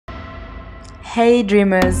Hey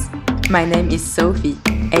dreamers, my name is Sophie,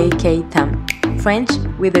 aka Tam, French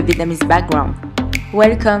with a Vietnamese background.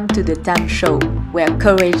 Welcome to the Tam Show, where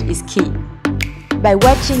courage is key. By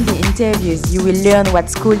watching the interviews, you will learn what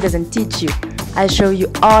school doesn't teach you. I'll show you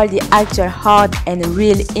all the actual hard and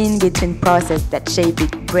real in-between process that shape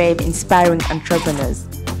it brave, inspiring entrepreneurs.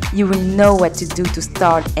 You will know what to do to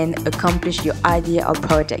start and accomplish your idea or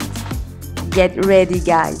project. Get ready,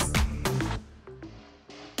 guys.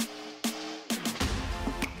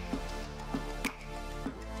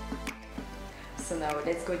 So now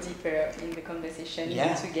let's go deeper in the conversation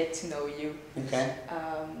to get to know you. Okay.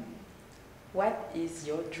 What is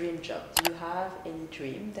your dream job? Do you have any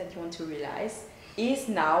dream that you want to realize? Is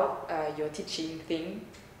now your teaching thing?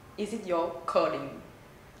 Is it your calling?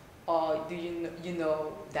 Or do you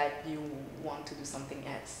know that you want to do something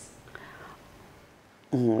else?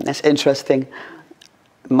 That's interesting.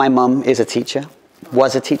 My mum is a teacher,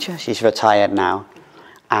 was a teacher. She's retired now.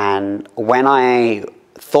 And when I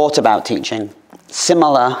thought about teaching,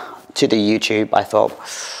 similar to the YouTube, I thought,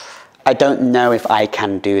 I don't know if I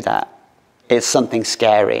can do that. It's something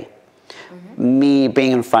scary. Mm-hmm. Me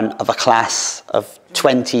being in front of a class of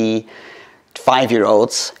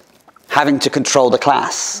 25-year-olds, having to control the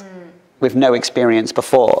class with no experience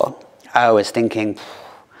before, I was thinking,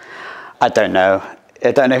 I don't know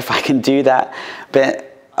if I can do that.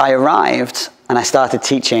 But I arrived and I started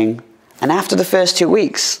teaching. And after the first 2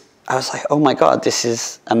 weeks, I was like, oh my God, this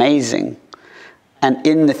is amazing. And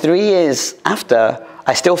in the 3 years after,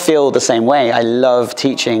 I still feel the same way. I love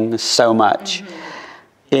teaching so much.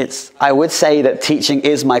 Mm-hmm. I would say that teaching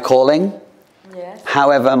is my calling. Yes.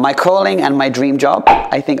 However, my calling and my dream job,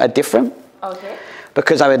 I think, are different. Okay.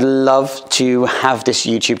 Because I would love to have this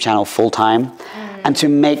YouTube channel full-time and to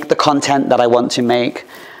make the content that I want to make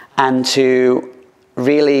and to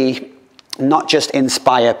really not just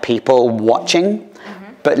inspire people watching,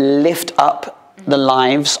 but lift up the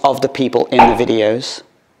lives of the people in the videos.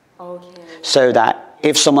 Okay. So that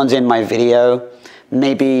if someone's in my video,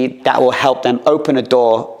 maybe that will help them open a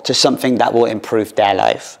door to something that will improve their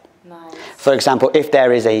life. Nice. For example, if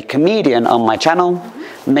there is a comedian on my channel,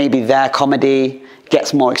 maybe their comedy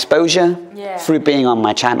gets more exposure through being on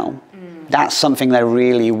my channel. That's something that I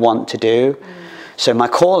really want to do. So my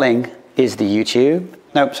calling is the YouTube.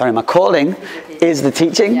 No, sorry, my calling is the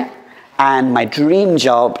teaching. Yeah. And my dream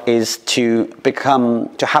job is to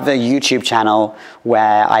have a YouTube channel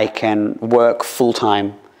where I can work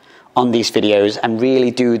full-time on these videos and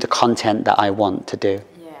really do the content that I want to do.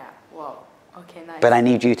 Yeah, wow, okay, nice. But I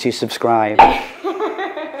need you to subscribe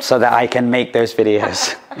so that I can make those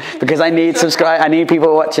videos. Because I need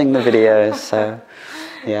people watching the videos, so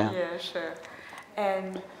yeah. Yeah, sure.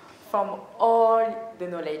 And from all the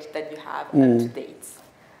knowledge that you have up to date,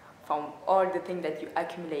 from all the things that you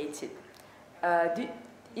accumulated,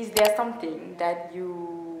 is there something that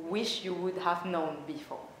you wish you would have known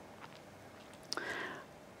before?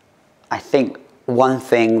 I think one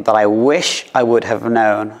thing that I wish I would have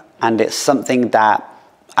known, and it's something that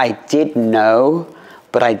I did know,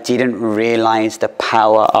 but I didn't realize the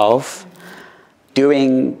power of,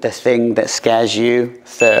 doing the thing that scares you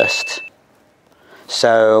first.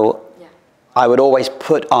 So I would always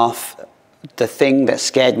put off the thing that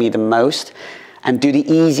scared me the most and do the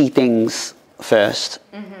easy things first.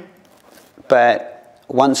 But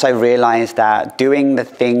once I realized that doing the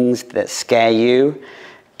things that scare you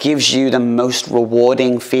gives you the most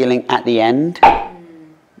rewarding feeling at the end,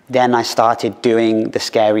 then I started doing the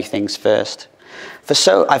scary things first. For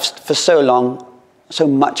so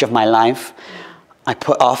much of my life, I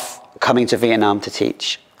put off coming to Vietnam to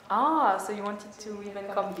teach. Ah, so you wanted to even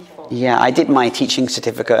come before? Yeah, I did my teaching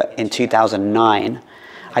certificate in 2009.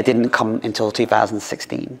 I didn't come until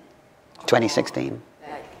 2016. 2016.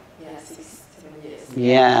 Like, 6-7 years.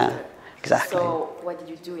 Yeah, exactly. So what did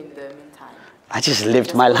you do in the meantime? I just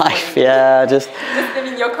lived my life, just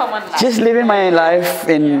living your common life. Just living my life.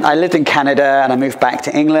 I lived in Canada and I moved back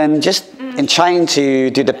to England, just in trying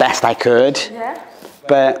to do the best I could. Yeah.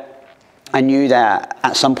 But I knew that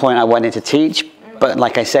at some point I wanted to teach, but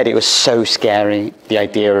like I said, it was so scary, the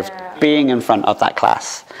idea of being in front of that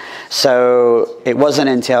class. So it wasn't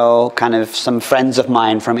until kind of some friends of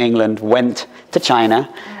mine from England went to China,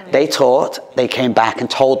 they taught, they came back and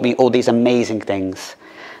told me all these amazing things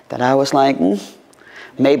that I was like,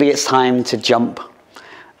 maybe it's time to jump,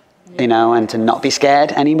 and to not be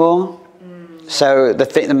scared anymore. So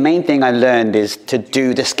the main thing I learned is to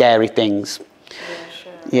do the scary things.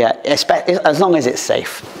 Yeah, as long as it's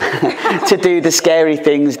safe. To do the scary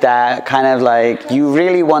things that kind of like you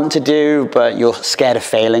really want to do, but you're scared of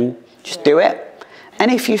failing. Just do it.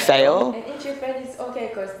 And if you fail... And if you fail, it's okay,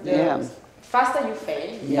 because faster you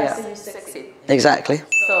fail, faster you succeed. Exactly.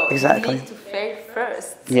 So Exactly. you need to fail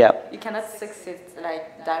first. Yeah. You cannot succeed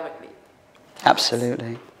like directly.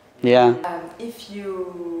 Absolutely. Yeah. If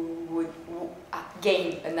you would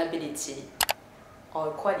gain an ability or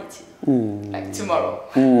a quality, like tomorrow,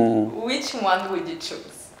 which one would you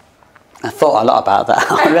choose? I thought a lot about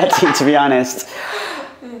that already, to be honest.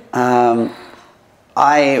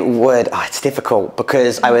 I would, it's difficult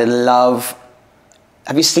because I would love,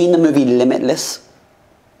 have you seen the movie Limitless?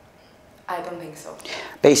 I don't think so.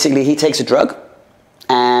 Basically, he takes a drug,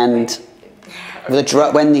 and the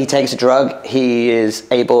drug, when he takes a drug, he is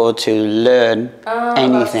able to learn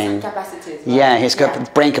anything. Capacities, right? Yeah, his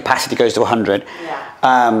brain capacity goes to 100.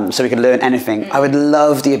 Yeah. So he can learn anything. I would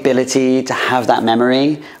love the ability to have that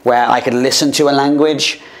memory where I could listen to a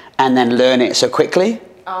language and then learn it so quickly.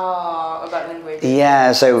 Oh, about language.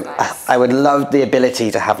 Yeah, so nice. I would love the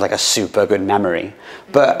ability to have like a super good memory.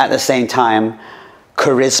 But at the same time,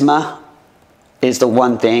 charisma is the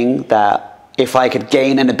one thing that if I could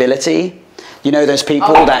gain an ability, you know those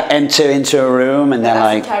people that enter into a room and they're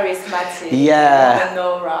like charismatic. Yeah. An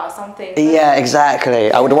aura or something. Yeah,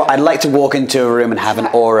 exactly. I'd like to walk into a room and have an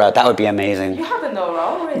aura. That would be amazing. You have an aura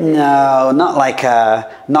already? No, not like I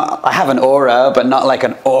have an aura, but not like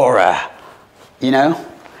an aura. You know?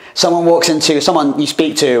 Someone you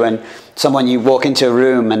speak to and someone you walk into a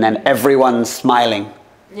room and then everyone's smiling.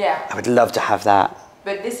 Yeah. I would love to have that.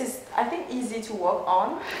 But this is, I think, easy to work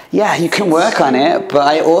on. Yeah, you can work on it, but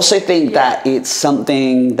I also think that it's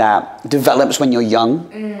something that develops when you're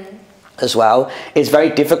young as well. It's very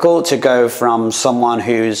difficult to go from someone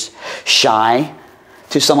who's shy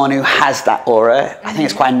to someone who has that aura. I think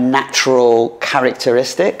it's quite a natural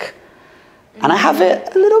characteristic. And I have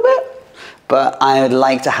it a little bit. But I would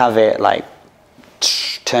like to have it like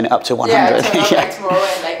turn it up to 100. Yeah, turn up like tomorrow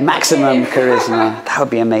and like maximum charisma. That would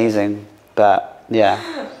be amazing. But yeah.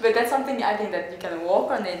 But that's something I think that you can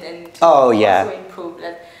work on it and also improve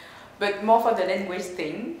that. But more for the language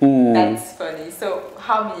thing, that's funny. So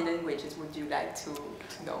how many languages would you like to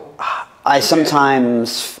know? I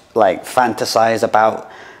sometimes like fantasize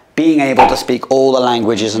about being able to speak all the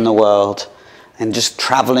languages in the world and just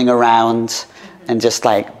traveling around. And just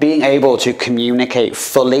like being able to communicate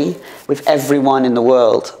fully with everyone in the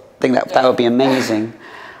world. I think that would be amazing.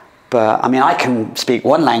 But I mean, I can speak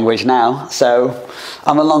one language now, so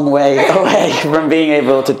I'm a long way away from being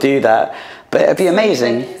able to do that. But it'd be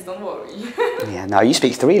amazing. Don't worry. Yeah, no, you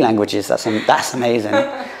speak 3 languages. That's amazing.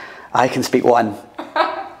 I can speak 1.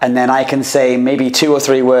 And then I can say maybe 2 or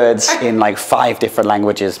 3 words in like 5 different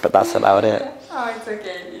languages, but that's about it. Oh, it's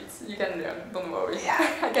okay. You can learn. Don't worry.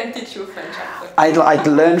 Yeah. I can teach you French after. I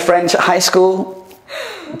learned French at high school.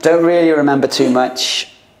 Don't really remember too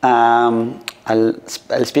much.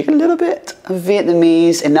 I speak a little bit of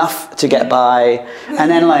Vietnamese, enough to get by. And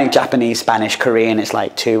then like Japanese, Spanish, Korean, it's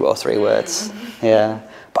like 2 or 3 words. Yeah.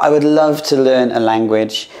 But I would love to learn a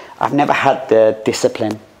language. I've never had the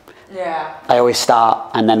discipline. Yeah. I always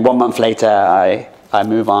start and then 1 month later I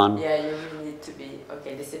move on. Yeah, you really need to be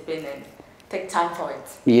disciplined and take time for it.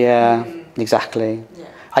 Yeah, exactly. Yeah.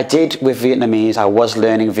 I did with Vietnamese. I was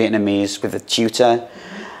learning Vietnamese with a tutor.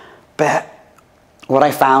 But what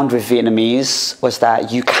I found with Vietnamese was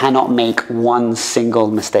that you cannot make one single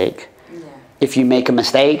mistake. Yeah. If you make a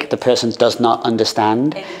mistake, the person does not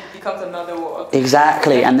understand. And it becomes another word.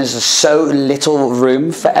 Exactly, and there's so little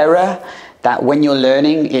room for error that when you're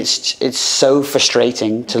learning, it's so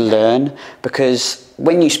frustrating to learn, because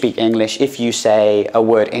when you speak English, if you say a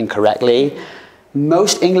word incorrectly,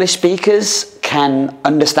 most English speakers can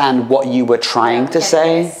understand what you were trying to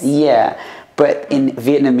say. Yes. Yeah, but in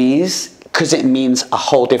Vietnamese, because it means a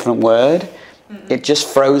whole different word, it just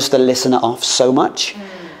throws the listener off so much.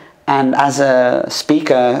 And as a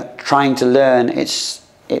speaker trying to learn, you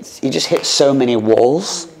just hit so many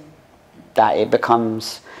walls that it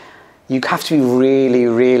becomes, you have to be really,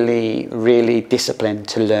 really, really disciplined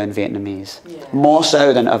to learn Vietnamese. Yeah. More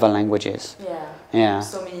so than other languages. Yeah. Yeah.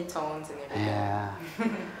 So many tones and everything. Yeah.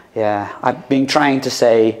 Yeah. I've been trying to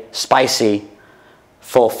say spicy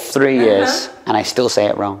for 3 years and I still say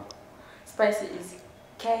it wrong. Spicy is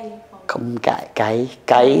K. Không gai.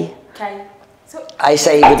 K. So I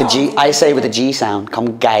say with a G sound.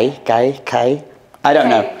 Không gai. I don't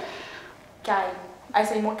know. Kai. I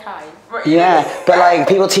say more Kai. Yeah, but like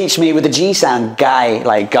people teach me with the G sound, guy,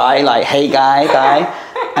 like hey guy,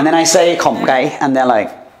 and then I say kom guy, and they're like,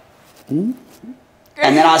 and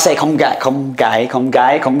then I say kom guy. I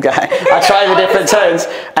try the different tones,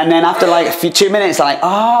 and then after like 2 minutes, they're like,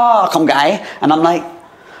 kom guy, and I'm like,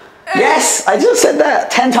 Yes, I just said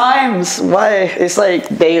that 10 times. Why? It's like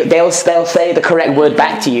they'll say the correct word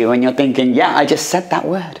back to you and you're thinking, yeah, I just said that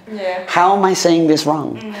word. Yeah. How am I saying this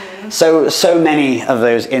wrong? So many of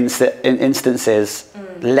those instances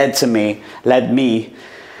led me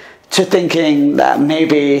to thinking that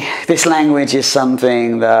maybe this language is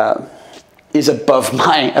something that is above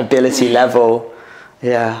my ability level.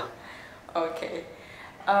 Yeah. Okay.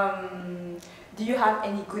 Do you have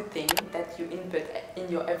any good thing that you input in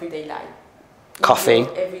your everyday life? Coffee.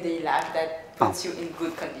 Your everyday life that puts you in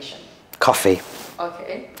good condition? Coffee.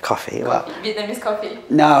 Okay. Coffee. Well. Vietnamese coffee?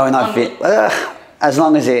 No, not as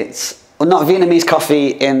long as it's not Vietnamese coffee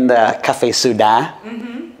in the cafe soda.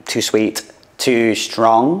 Too sweet, too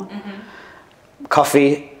strong.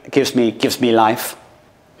 Coffee gives me life.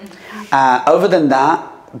 Other than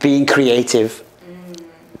that, being creative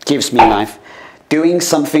gives me life. Doing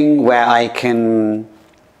something where I can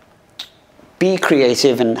be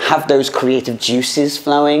creative and have those creative juices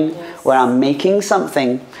flowing, yes. Where I'm making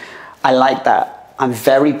something, I like that. I'm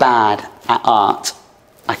very bad at art.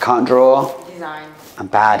 I can't draw. Design. I'm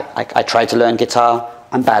bad. I tried to learn guitar.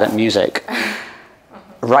 I'm bad at music.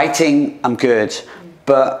 Writing, I'm good.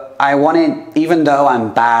 But I wanted, even though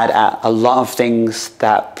I'm bad at a lot of things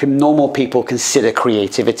that normal people consider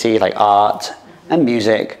creativity, like art and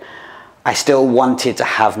music, I still wanted to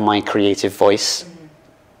have my creative voice.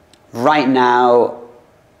 Right now,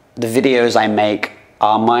 the videos I make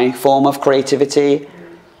are my form of creativity.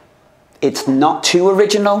 It's not too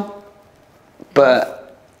original,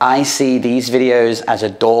 but I see these videos as a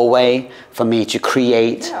doorway for me to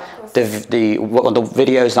create the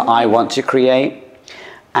videos that I want to create.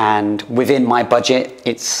 And within my budget,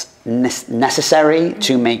 it's necessary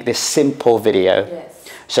to make this simple video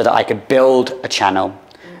so that I could build a channel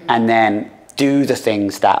and then do the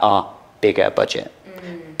things that are bigger budget,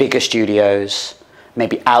 bigger studios,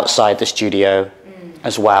 maybe outside the studio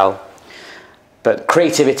as well. But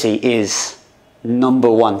creativity is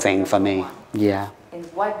 #1 thing for me. Yeah. And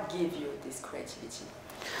what gives you this creativity?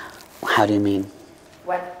 How do you mean?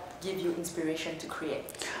 What gives you inspiration to create?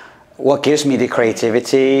 What gives me the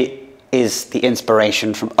creativity is the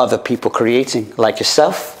inspiration from other people creating, like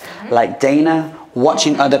yourself, like Dana,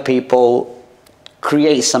 watching other people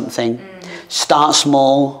create something, start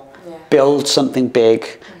small, build something big,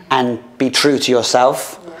 and be true to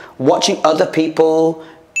yourself. Watching other people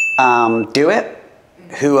do it,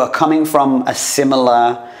 who are coming from a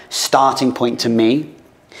similar starting point to me.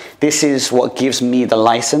 This is what gives me the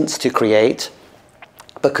license to create.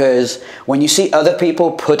 Because when you see other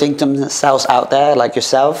people putting themselves out there, like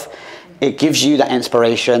yourself, it gives you that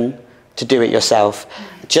inspiration to do it yourself.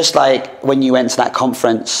 Just like when you went to that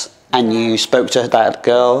conference and you spoke to that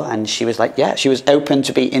girl and she was like, yeah, she was open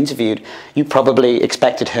to be interviewed. You probably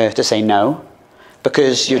expected her to say no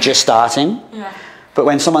because you're just starting. But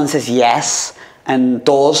when someone says yes and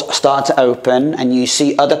doors start to open and you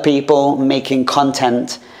see other people making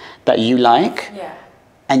content that you like,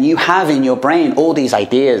 and you have in your brain all these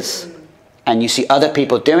ideas and you see other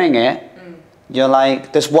people doing it, you're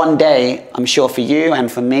like, there's one day, I'm sure for you and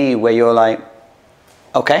for me, where you're like,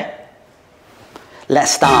 okay,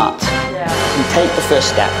 let's start. And take the first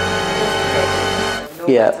step. No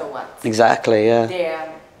matter what. Exactly,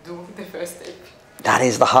 Do the first step. That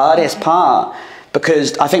is the hardest part.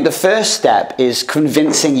 Because I think the first step is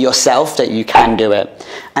convincing yourself that you can do it.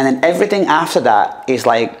 And then everything after that is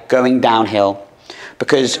like going downhill.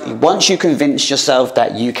 Because once you convince yourself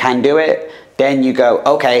that you can do it, then you go,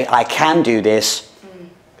 okay, I can do this.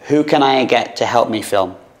 Who can I get to help me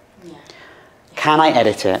film? Can I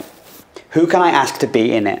edit it? Who can I ask to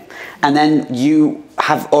be in it? And then you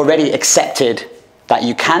have already accepted that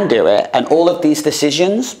you can do it. And all of these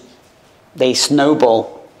decisions, they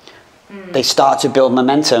snowball. They start to build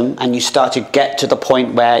momentum and you start to get to the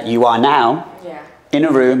point where you are now. In a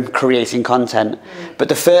room creating content. But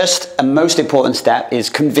the first and most important step is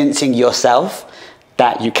convincing yourself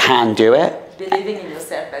that you can do it. Believing in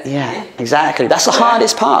yourself. Yeah, exactly. That's the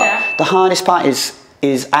hardest part. The hardest part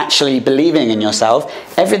is actually believing in yourself.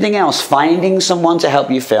 Everything else, finding someone to help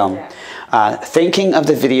you film, thinking of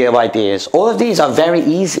the video ideas. All of these are very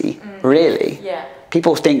easy, really.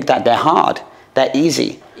 People think that they're hard. They're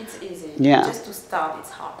easy. It's easy. Just to start,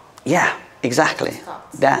 it's hard. Yeah, exactly.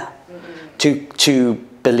 To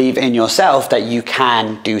believe in yourself that you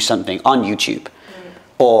can do something on YouTube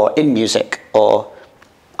or in music or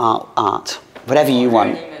art, whatever you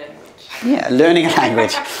want. Learning a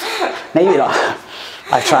language. Maybe not.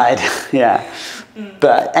 I've tried,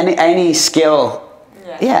 But any skill,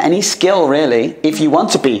 any skill really, if you want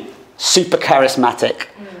to be super charismatic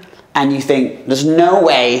and you think there's no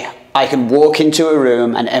way I can walk into a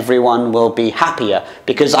room and everyone will be happier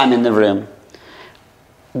because I'm in the room.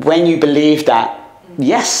 When you believe that,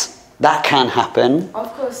 yes, that can happen,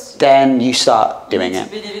 of course, then you start doing you it.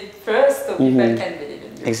 believe it first, so people can believe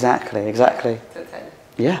in you. Exactly, exactly. Totally.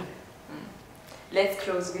 Yeah. Let's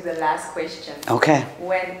close with the last question. Okay.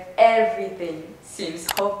 When everything seems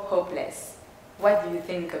hopeless, what do you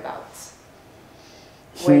think about?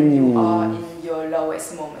 When you are in your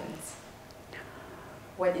lowest moments,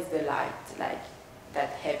 what is the light like that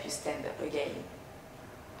help you stand up again?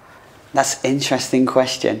 That's an interesting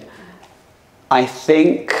question. I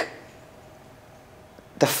think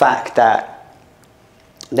the fact that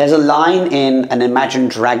there's a line in an Imagine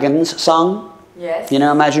Dragons song. Yes. You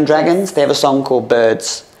know Imagine Dragons? Yes. They have a song called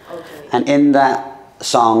Birds. Okay. And in that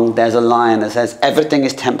song, there's a line that says, everything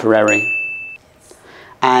is temporary. Yes.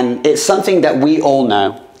 And it's something that we all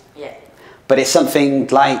know. Yeah. But it's something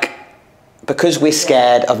like, because we're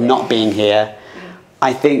scared of not being here,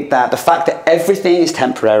 I think that the fact that everything is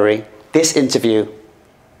temporary, this interview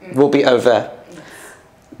will be over. Yes.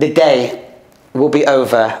 The day will be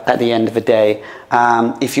over at the end of the day.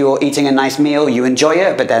 If you're eating a nice meal, you enjoy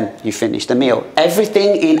it, but then you finish the meal.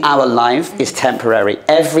 Everything in our life is temporary.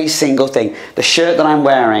 Every single thing. The shirt that I'm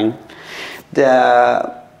wearing,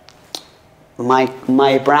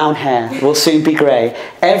 my brown hair will soon be grey.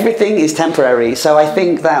 Everything is temporary. So I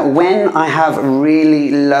think that when I have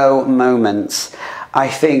really low moments, I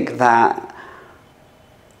think that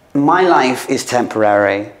my life is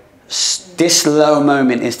temporary. This low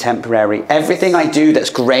moment is temporary. Everything I do that's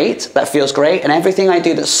great, that feels great, and everything I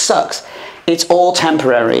do that sucks, it's all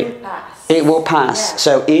temporary. It will pass. It will pass. Yeah.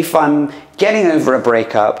 So if I'm getting over a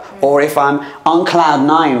breakup, or if I'm on cloud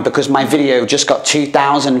 9 because my video just got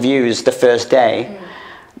 2,000 views the first day,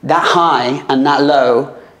 that high and that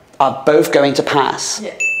low are both going to pass.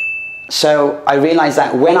 Yeah. So I realize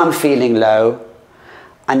that when I'm feeling low,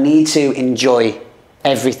 I need to enjoy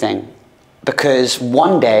everything, because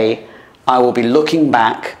one day I will be looking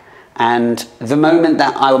back and the moment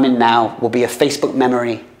that I'm in now will be a Facebook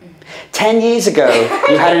memory. 10 years ago,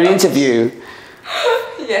 you had an interview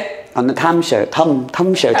on the Tam Show,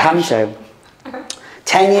 Tam Show.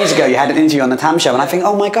 10 years ago, you had an interview on the Tam Show, and I think,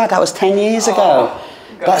 oh my God, that was 10 years ago.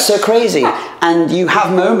 That's so crazy. And you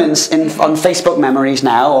have moments on Facebook memories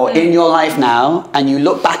now, or in your life now, and you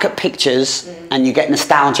look back at pictures and you get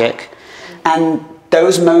nostalgic. And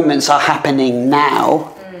those moments are happening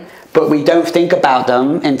now, but we don't think about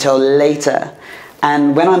them until later.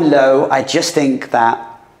 And when I'm low, I just think that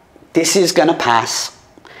this is going to pass.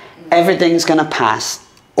 Everything's going to pass.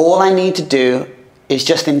 All I need to do is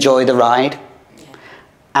just enjoy the ride.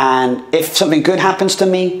 And if something good happens to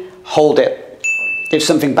me, hold it. If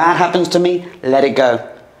something bad happens to me, let it go.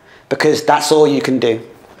 Because that's all you can do.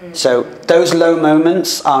 So those low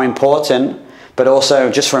moments are important, but also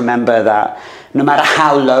just remember that no matter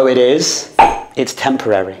how low it is, it's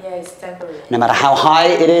temporary. Yeah, it's temporary. No matter how high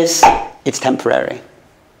it is, it's temporary.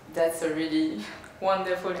 That's a really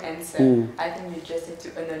wonderful answer. I think you just need to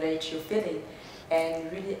acknowledge your feeling and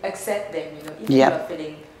really accept them, you know, if you are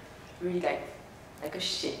feeling really like a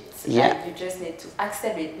shit. Like you just need to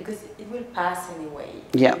accept it, because it will pass anyway.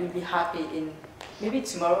 Yeah. You will be happy in maybe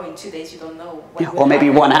tomorrow, in 2 days, you don't know. Or maybe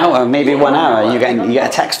happen. 1 hour, maybe 1 hour. You get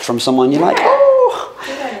a text from someone, you're like,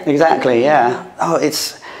 oh, exactly, yeah. Oh,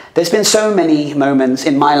 there's been so many moments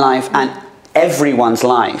in my life and everyone's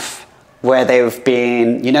life where they've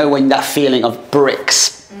been, you know, when that feeling of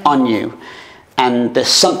bricks on you, and there's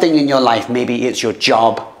something in your life, maybe it's your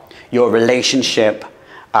job, your relationship,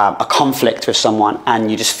 a conflict with someone, and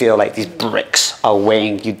you just feel like these bricks are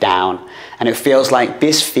weighing you down, and it feels like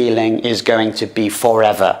this feeling is going to be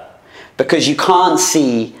forever, because you can't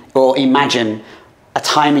see or imagine a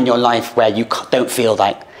time in your life where you don't feel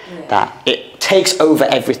like that. It takes over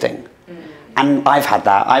everything. And I've had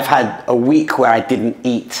that. I've had a week where I didn't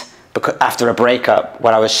eat because after a breakup,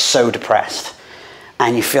 where I was so depressed,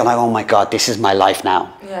 and you feel like, oh my God, this is my life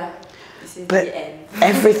now. Yeah, this is but the end.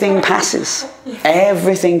 Everything passes.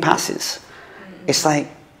 Everything passes. It's like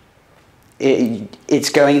it's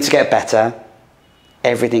going to get better.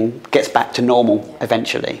 Everything gets back to normal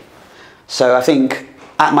eventually. So I think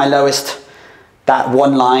at my lowest, that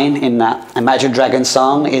one line in that Imagine Dragons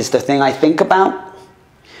song is the thing I think about.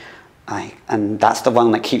 And that's the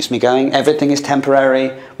one that keeps me going. Everything is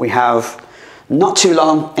temporary. We have not too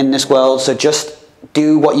long in this world, so just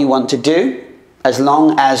do what you want to do, as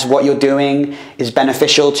long as what you're doing is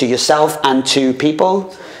beneficial to yourself and to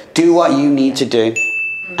people. Do what you need to do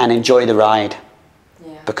and enjoy the ride,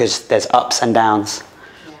 because there's ups and downs.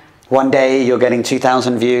 One day you're getting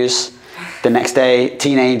 2,000 views, the next day,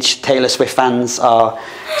 teenage Taylor Swift fans are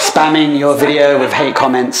spamming your video with hate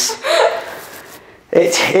comments.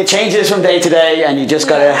 It changes from day to day, and you just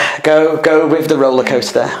gotta go with the roller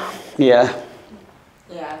coaster. Yeah.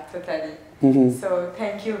 Yeah, totally. Mm-hmm. So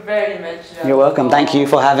thank you very much, John. You're welcome. Thank you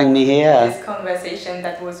for having me here. This conversation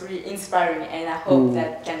that was really inspiring, and I hope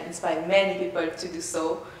that can inspire many people to do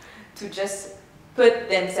so, to just put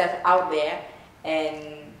themselves out there.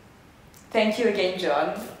 And thank you again,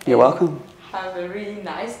 John. You're welcome. Have a really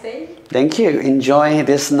nice day. Thank you. Enjoy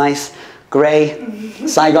this nice grey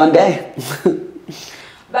Saigon day.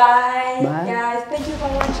 Bye, Bye, guys. Thank you for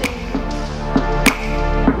watching.